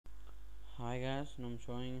Hi guys, I'm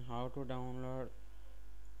showing how to download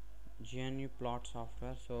Gnuplot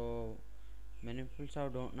software. So many people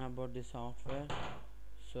don't know about this software.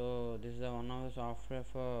 So this is one of the software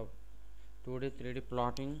for 2D 3D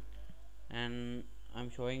plotting, and I'm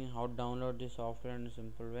showing how to download this software in a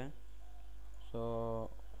simple way. So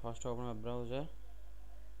first open a browser,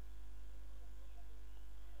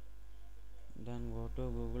 then go to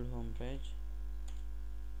Google homepage.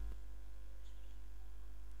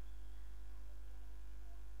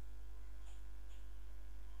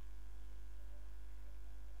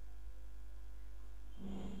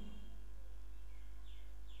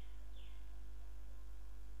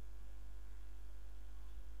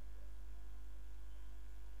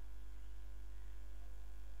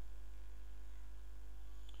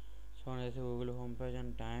 So there's a Google homepage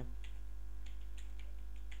and type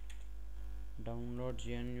download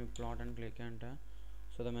Gnuplot and click enter.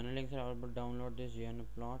 So the many links are available to download this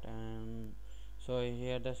Gnuplot, and so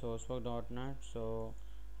here the sourcework.net. So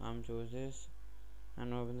I'm choose this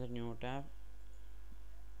and open the new tab.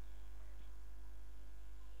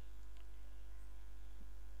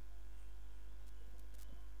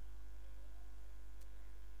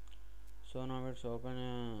 So now it's open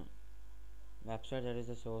a website that is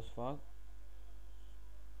the sourcework.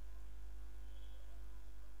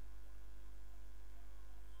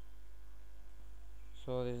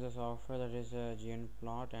 So this is the software that is a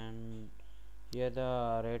Gnuplot, and here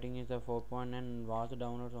the rating is the 4.9 and watch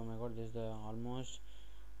downloads. Oh my god, this is the almost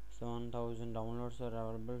 7,000 downloads are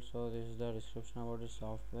available. So this is the description about this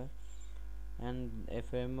software. And a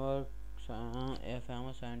famous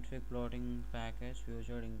scientific plotting package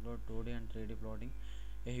featured include 2D and 3D plotting,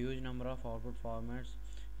 a huge number of output formats,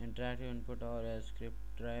 interactive input or script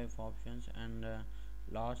drive options, and a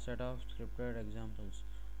large set of scripted examples.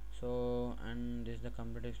 So, and this is the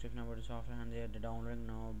complete description about the software, and they are downloading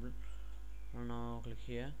now. Now click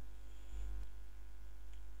here.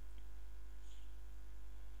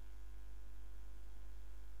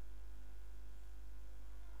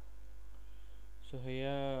 So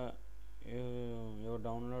here your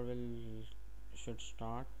download will should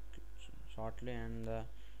start shortly, and the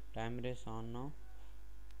timer is on now.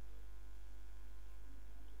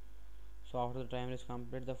 So after the timer is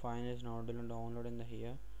complete, the file is now download in the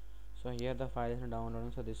here. So here the file is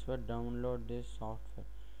downloading. So this will download this software.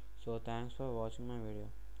 So thanks for watching my video.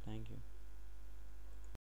 Thank you.